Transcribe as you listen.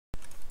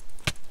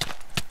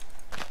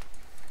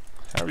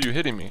How are you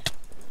hitting me?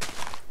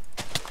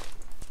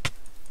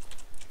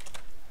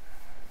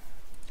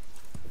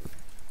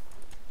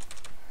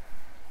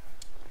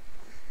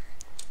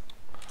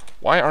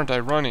 Why aren't I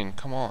running?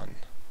 Come on.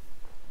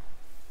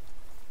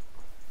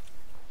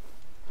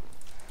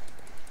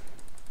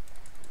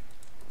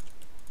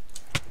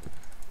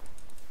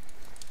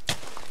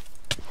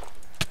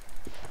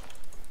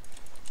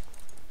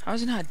 How is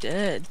he not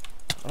dead?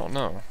 I don't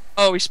know.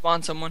 Oh, he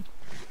spawned someone.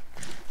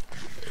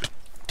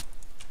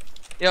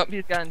 Yep,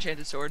 he's got an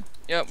enchanted sword.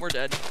 Yep, we're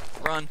dead.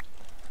 Run.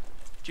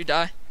 Did you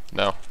die?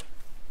 No.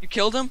 You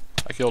killed him?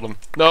 I killed him.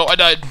 No, I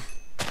died.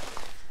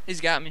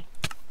 He's got me.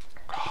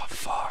 Oh,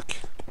 fuck.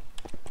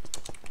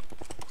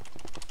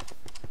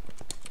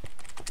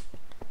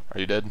 Are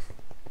you dead?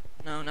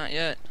 No, not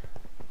yet.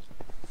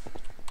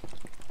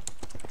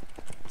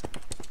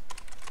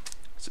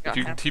 If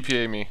you can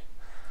TPA me.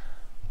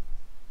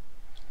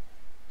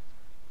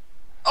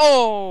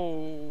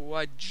 Oh,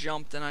 I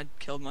jumped and I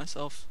killed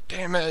myself.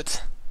 Damn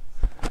it.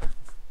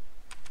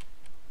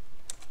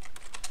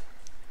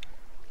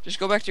 Just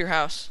go back to your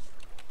house.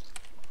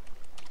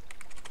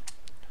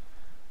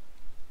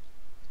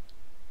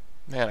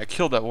 Man, I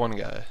killed that one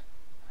guy.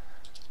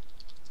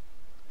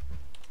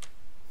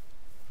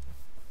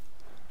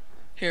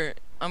 Here,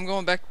 I'm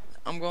going back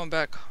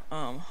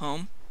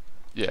home.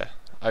 Yeah,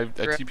 I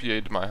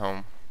TPA'd to my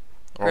home.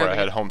 Or Grab I me.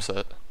 had home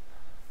set.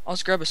 I'll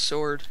just grab a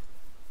sword.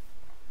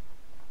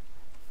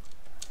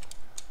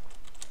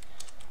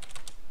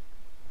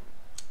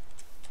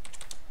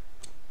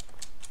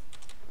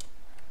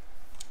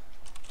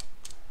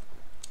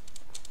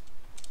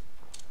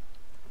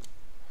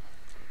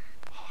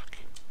 Fuck.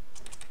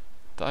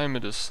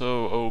 Diamond is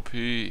so OP.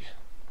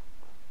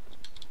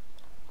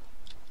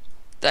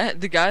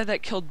 The guy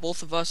that killed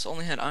both of us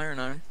only had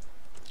iron.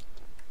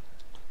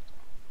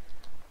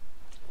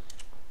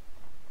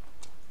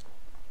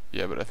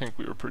 Yeah, but I think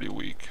we were pretty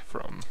weak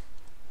from...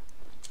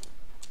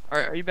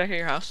 Alright, are you back at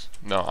your house?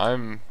 No,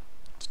 I'm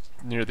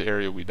near the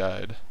area we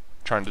died.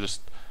 Trying to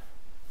just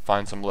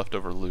find some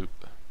leftover loot.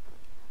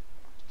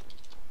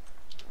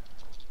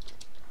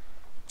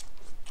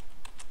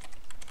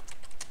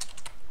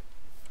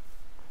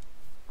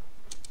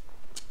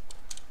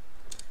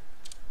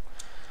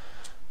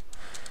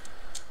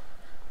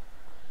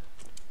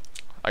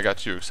 I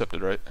got you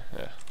accepted, right?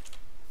 Yeah.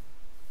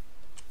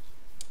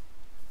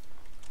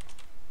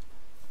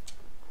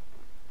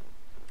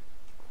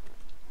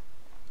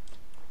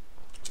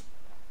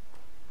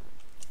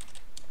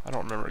 I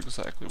don't remember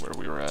exactly where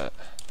we were at.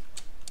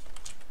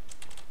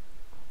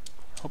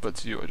 Hope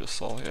it's you I just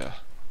saw, yeah.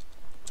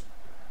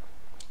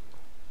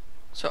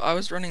 So I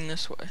was running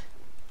this way.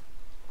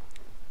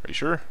 Are you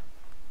sure?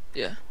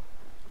 Yeah.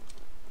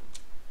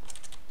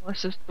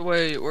 Unless this the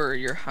way where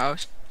your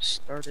house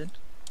started.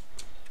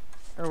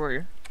 Or where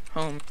your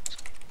home is.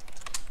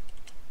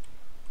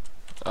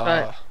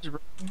 Ah,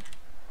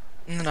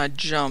 And then I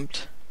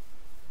jumped.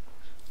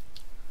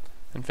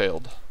 and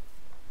failed.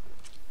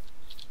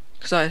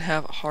 Because I'd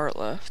have a heart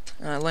left.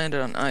 And I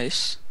landed on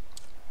ice.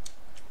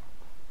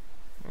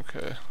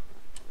 Okay.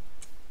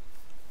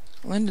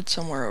 I landed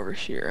somewhere over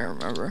here, I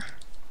remember.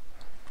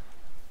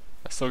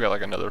 I still got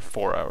like another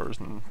 4 hours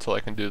until I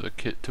can do the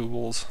kit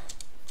tools.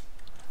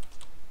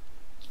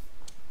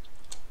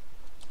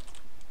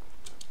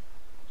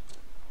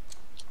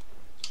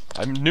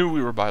 I knew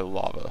we were by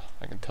lava,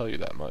 I can tell you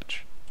that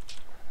much.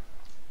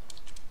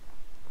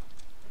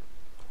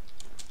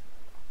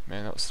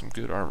 Man, that was some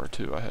good armor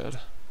too I had.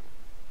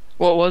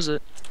 What was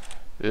it?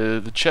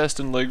 The chest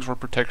and legs were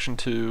protection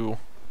 2.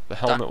 The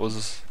helmet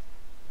was...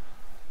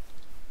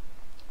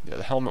 Yeah,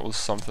 the helmet was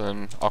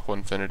something, Aqua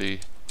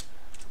Infinity.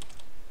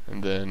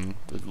 And then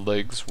the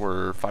legs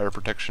were fire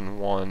protection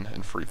 1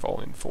 and free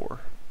falling 4.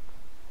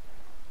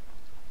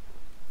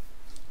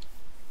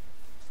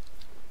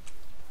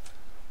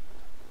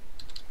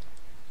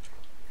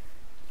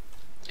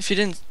 If you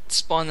didn't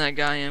spawn that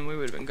guy in, we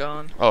would have been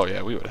gone. Oh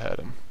yeah, we would have had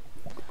him.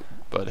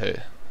 But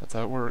hey, that's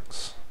how it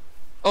works.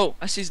 Oh,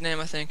 I see his name,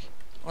 I think.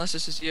 Unless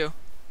this is you.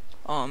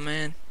 Oh,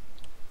 man.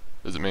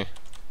 Is it me?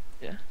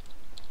 Yeah.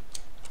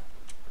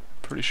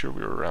 Pretty sure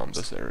we were around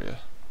this area.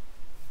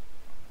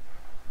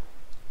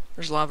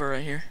 There's lava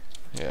right here.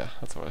 Yeah,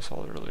 that's what I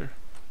saw earlier.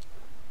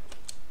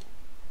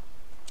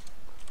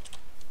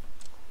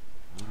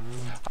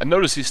 I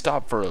noticed he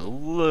stopped for a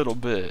little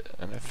bit,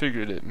 and I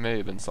figured it may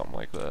have been something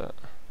like that.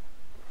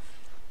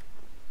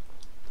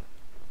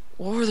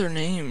 What were their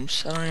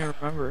names? I don't even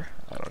remember.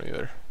 I don't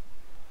either.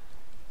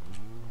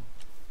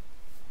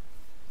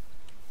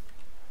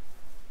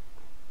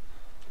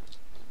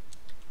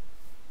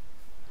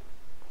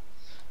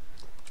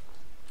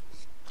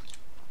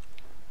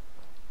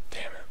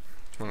 Damn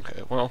it.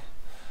 Okay, well,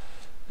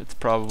 it's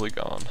probably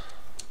gone.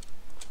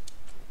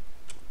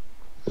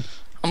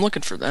 I'm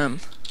looking for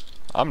them.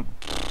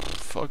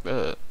 Fuck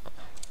that.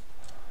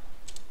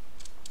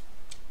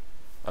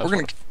 We're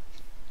gonna...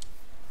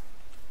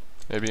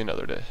 Maybe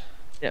another day.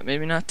 Yeah,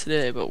 maybe not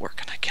today, but we're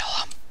gonna kill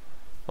them.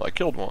 Well, I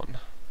killed one.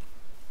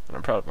 And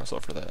I'm proud of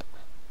myself for that.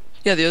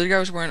 Yeah, the other guy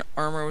was wearing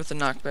armor with a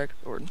knockback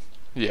sword.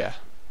 Yeah,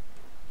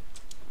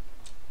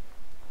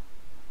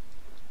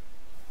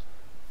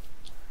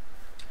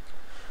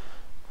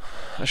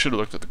 I should have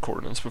looked at the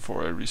coordinates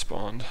before I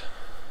respawned.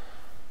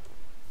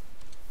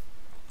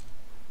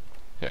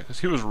 Yeah,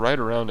 because he was right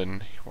around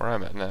in where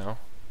I'm at now.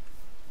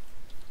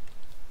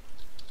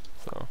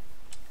 So.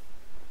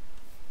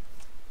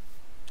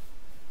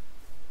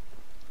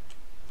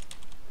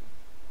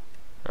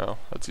 Oh,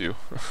 that's you.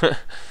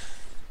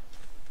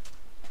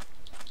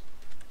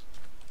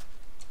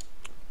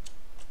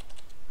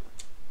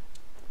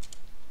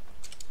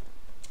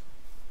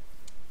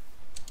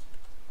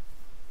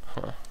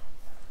 Huh.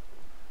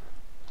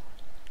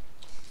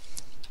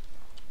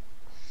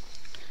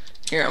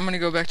 Here, I'm gonna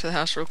go back to the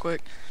house real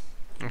quick.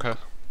 Okay.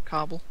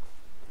 Cobble.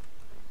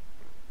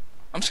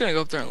 I'm just gonna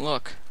go up there and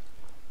look.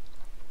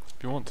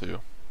 If you want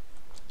to.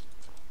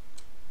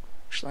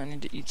 Actually, I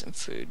need to eat some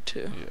food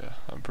too. Yeah,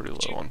 I'm pretty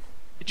low on.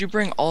 Did you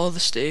bring all of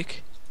the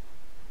steak?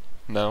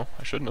 No,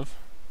 I shouldn't have.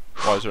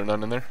 Why is there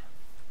none in there?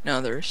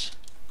 No, there's.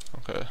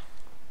 Okay.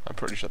 I'm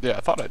pretty sure. Yeah, I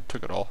thought I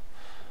took it all.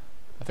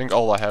 I think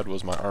all I had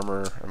was my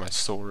armor and my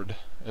sword,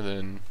 and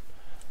then.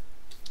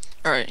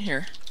 Alright,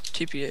 here.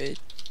 TPA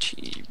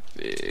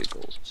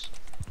T-Bagels.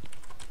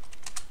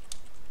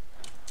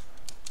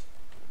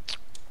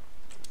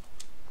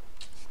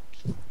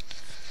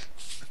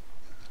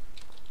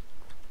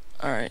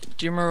 Alright,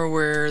 do you remember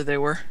where they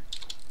were?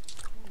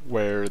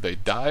 Where they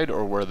died,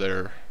 or where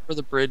they're. Where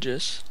the bridge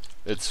is?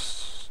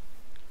 It's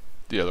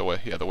the other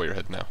way. Yeah, the way you're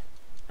heading now.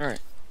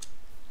 Alright.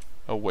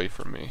 Away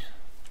from me.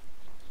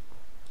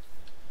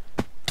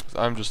 'Cause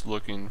I'm just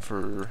looking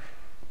for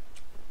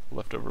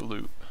leftover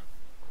loot.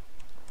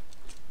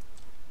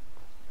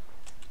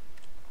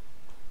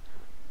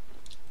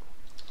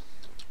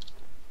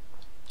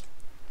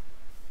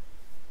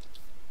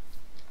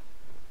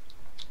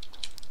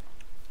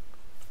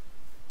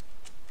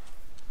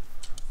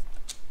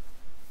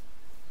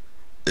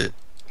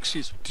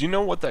 Excuse me. Do you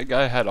know what that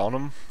guy had on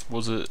him?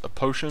 Was it a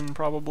potion,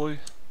 probably?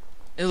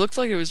 It looked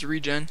like it was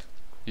regen.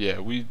 Yeah,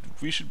 we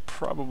should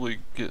probably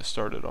get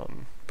started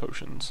on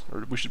potions,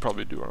 or we should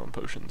probably do our own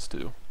potions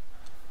too.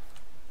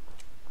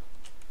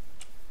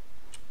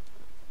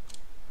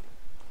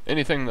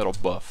 Anything that'll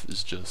buff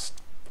is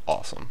just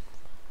awesome.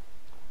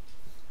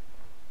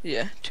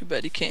 Yeah, too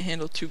bad he can't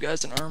handle 2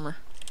 guys in armor.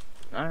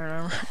 Iron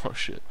armor. Oh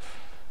shit.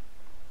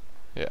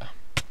 Yeah.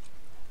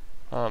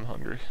 I'm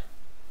hungry.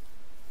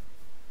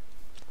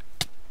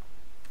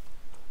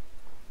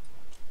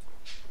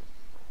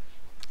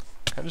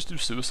 Can I just do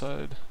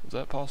suicide? Is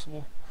that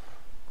possible?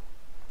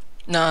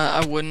 Nah,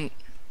 I wouldn't.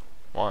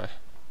 Why?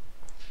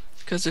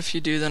 Because if you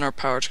do, then our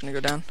power's gonna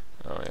go down.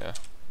 Oh yeah.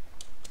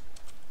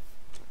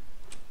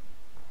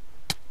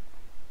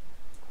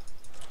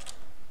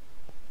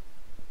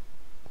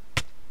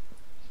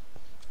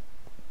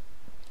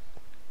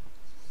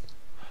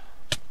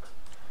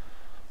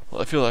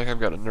 Well, I feel like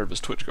I've got a nervous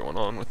twitch going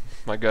on with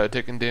my guy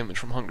taking damage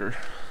from hunger.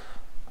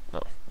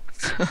 No.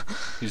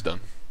 He's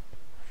done.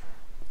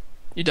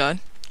 You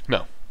died?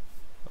 No.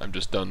 I'm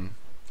just done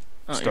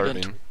Oh, you're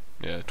done starving.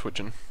 Yeah,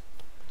 twitching.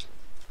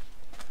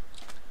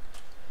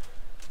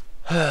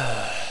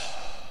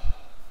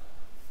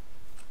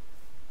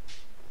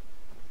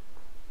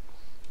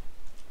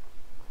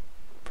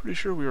 Pretty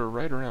sure we were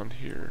right around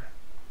here.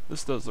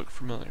 This does look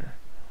familiar.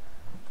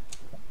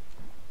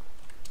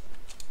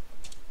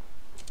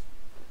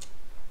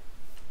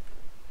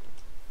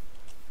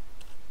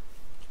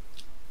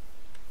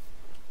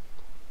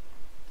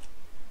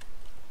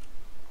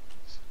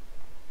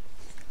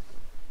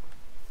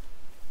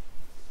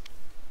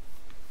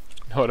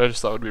 You know what I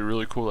just thought would be a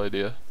really cool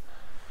idea?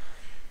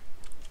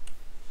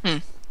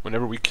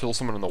 Whenever we kill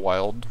someone in the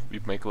wild, we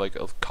make like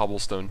a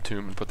cobblestone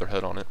tomb and put their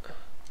head on it.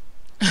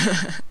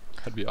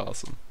 That'd be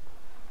awesome.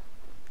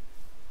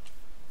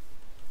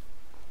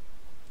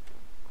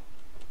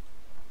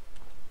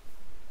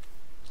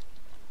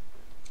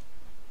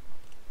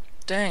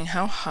 Dang,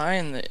 how high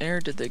in the air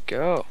did they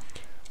go?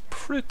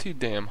 Pretty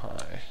damn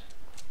high.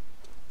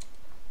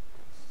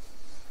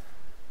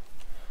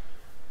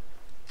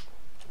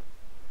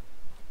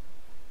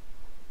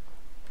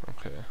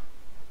 Okay.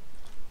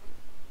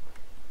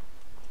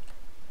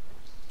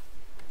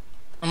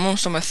 I'm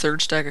almost on my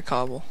 3rd stack of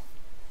cobble.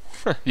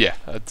 Yeah,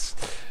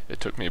 it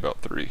took me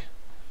about 3.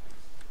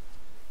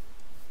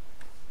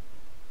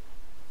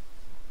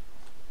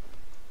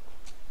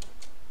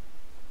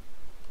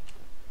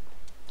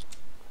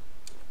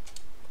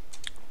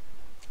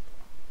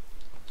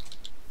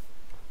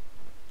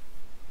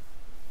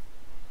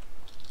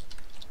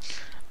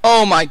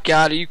 Oh my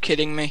god, are you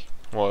kidding me?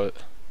 What?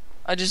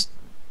 I just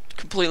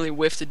completely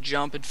whiffed a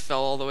jump and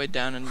fell all the way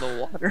down into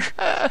the water.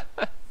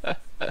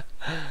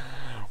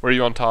 Were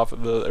you on top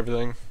of the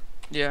everything?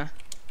 Yeah.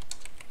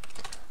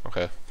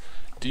 Okay.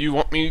 Do you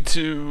want me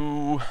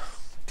to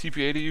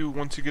TPA to you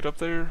once you get up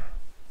there?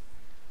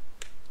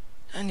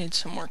 I need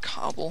some more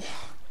cobble.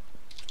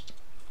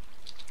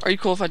 Are you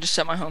cool if I just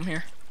set my home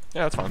here?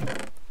 Yeah, that's fine.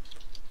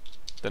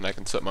 Then I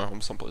can set my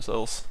home someplace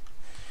else.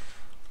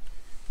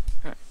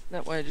 Alright,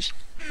 that way I just...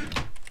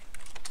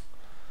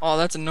 Oh,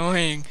 that's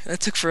annoying. That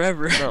took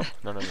forever. No.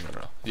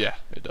 Yeah,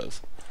 it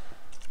does.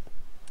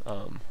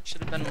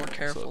 Should have been more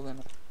careful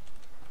than...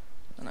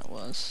 than it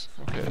was.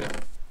 Okay,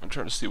 I'm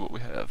trying to see what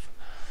we have.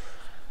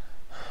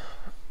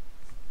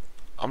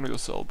 I'm gonna go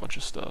sell a bunch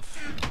of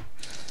stuff.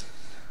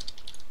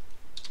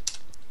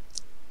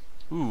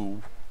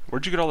 Ooh,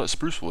 where'd you get all that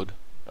spruce wood?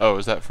 Oh,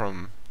 is that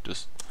from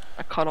just...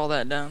 I cut all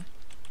that down.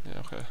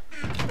 Yeah, okay.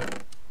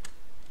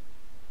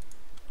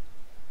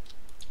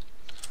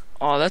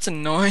 Oh, that's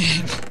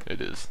annoying. It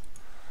is.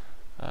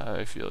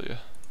 I feel you.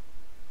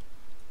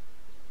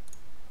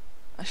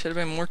 I should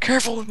have been more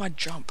careful with my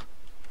jump.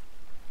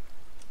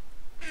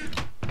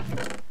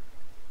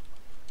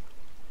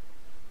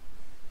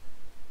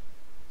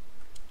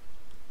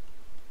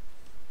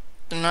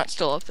 They're not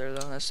still up there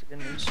though, that's the good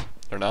news.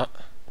 They're not?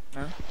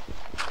 No. You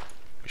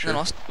sure?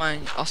 And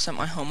then I'll set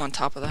my home on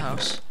top of the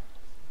house.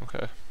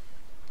 Okay.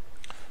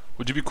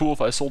 Would you be cool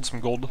if I sold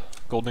some gold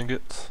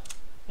ingots?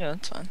 Yeah,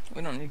 that's fine.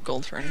 We don't need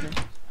gold for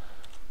anything.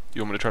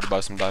 You want me to try to buy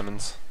some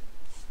diamonds?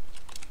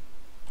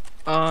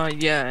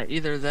 Yeah,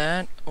 either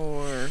that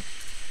or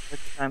like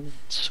a diamond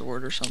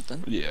sword or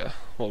something. Yeah.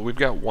 Well, we've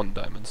got one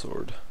diamond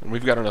sword, and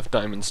we've got enough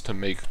diamonds to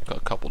make a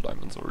couple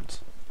diamond swords.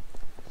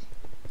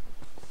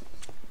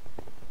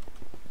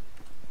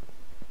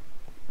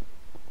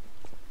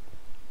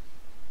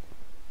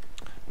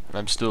 And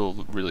I'm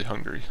still really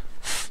hungry.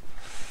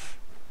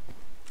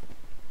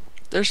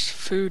 There's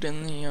food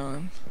in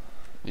the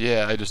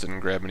Yeah, I just didn't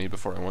grab any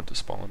before I went to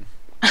spawn.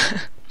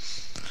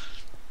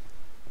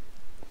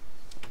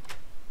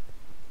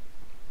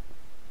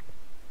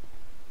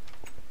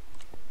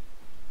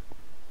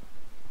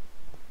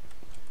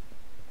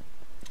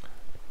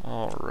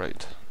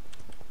 Alright.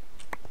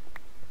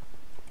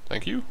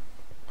 Thank you.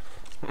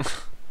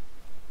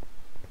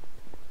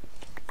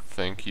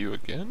 Thank you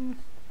again?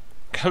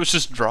 I was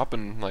just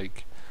dropping,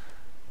 like,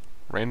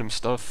 random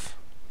stuff.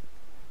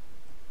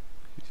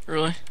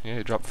 Really? Yeah,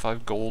 he dropped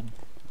 5 gold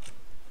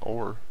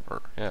ore.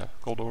 Or, yeah,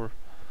 gold ore.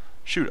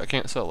 Shoot, I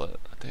can't sell it.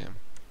 Damn.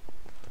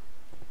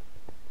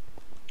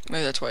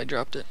 Maybe that's why I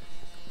dropped it.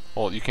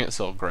 Well, you can't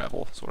sell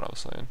gravel, is what I was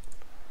saying.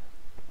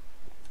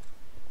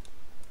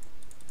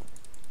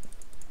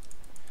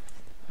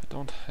 I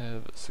don't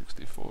have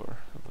 64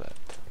 of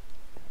that.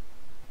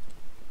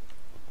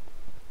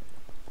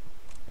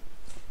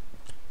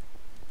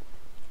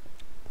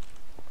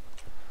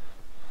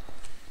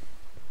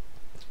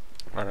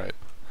 Alright.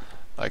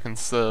 I can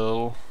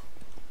sell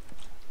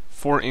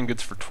 4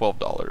 ingots for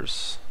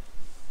 $12.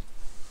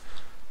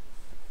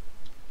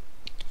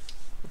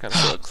 That kinda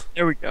sucks.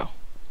 There we go.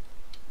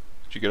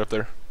 Did you get up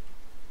there?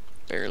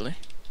 Barely.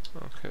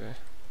 Okay.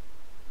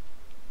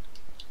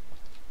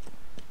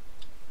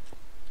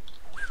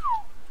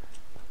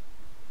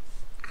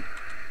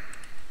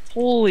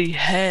 Holy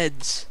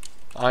heads.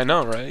 I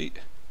know, right?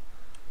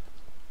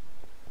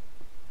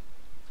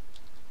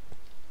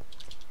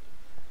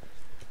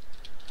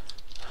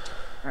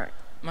 Alright,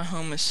 my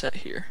home is set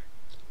here.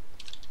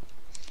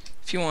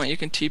 If you want, you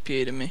can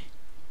TPA to me.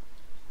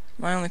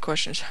 My only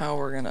question is how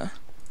we're gonna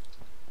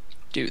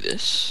do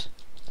this.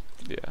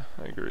 Yeah,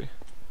 I agree.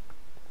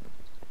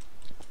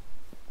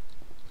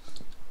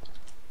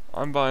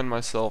 I'm buying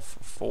myself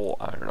a full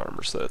iron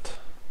armor set.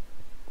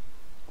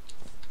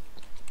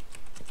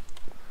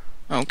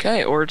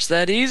 Okay, or it's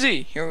that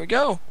easy. Here we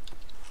go.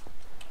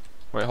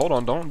 Wait, hold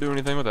on, don't do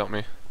anything without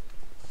me.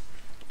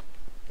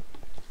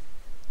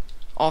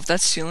 Oh, if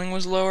that ceiling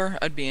was lower,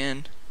 I'd be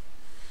in.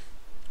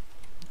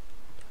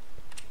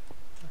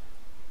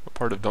 What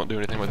part of don't do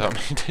anything without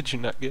me did you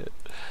not get?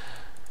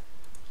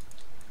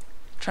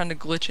 Trying to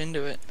glitch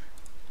into it.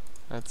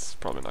 That's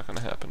probably not gonna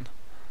happen.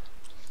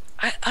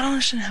 I don't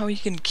understand how he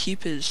can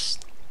keep his...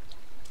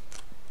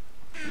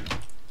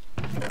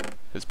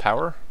 His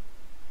power?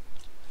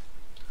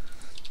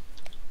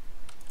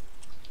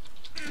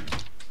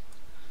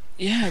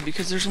 Yeah,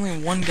 because there's only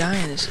one guy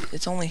in this.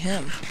 It's only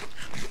him.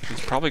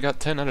 He's probably got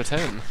 10 out of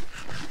 10.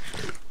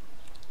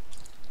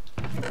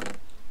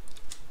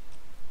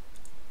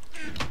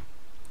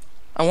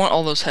 I want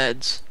all those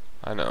heads.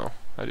 I know,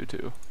 I do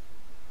too.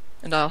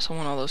 And I also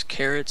want all those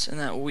carrots and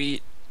that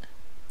wheat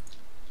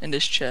in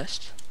this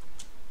chest.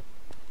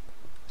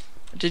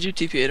 Did you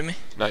TPA to me?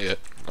 Not yet.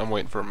 I'm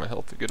waiting for my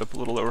health to get up a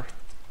little lower.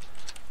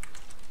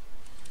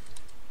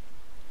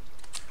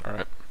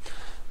 Alright.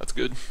 That's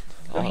good.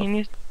 So he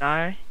needs to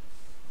die?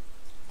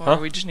 Or Huh?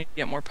 we just need to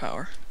get more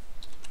power?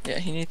 Yeah,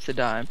 he needs to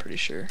die, I'm pretty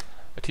sure.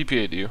 I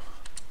TPA'd you.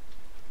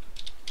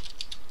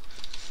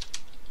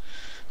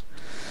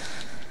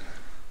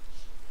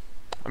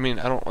 I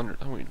mean,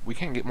 we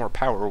can't get more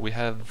power. We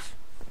have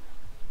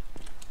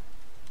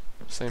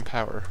same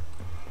power.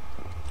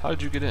 How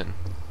did you get in?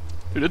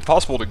 Dude, it's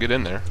possible to get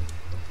in there.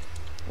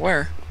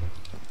 Where?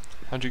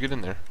 How'd you get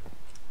in there?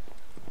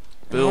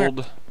 Where?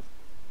 Build.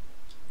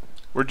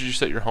 Where did you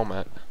set your home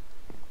at?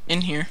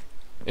 In here.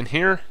 In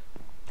here?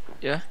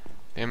 Yeah.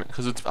 Damn it,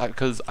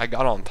 because I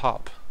got on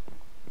top.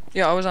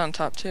 Yeah, I was on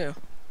top too.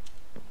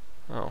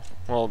 Oh,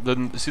 well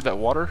then see that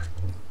water?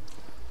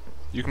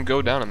 You can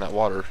go down in that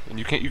water, and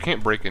you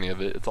can't break any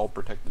of it. It's all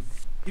protected.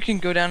 You can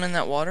go down in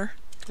that water?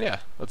 Yeah,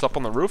 it's up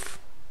on the roof.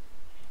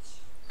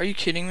 Are you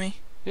kidding me?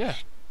 Yeah.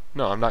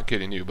 No, I'm not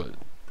kidding you, but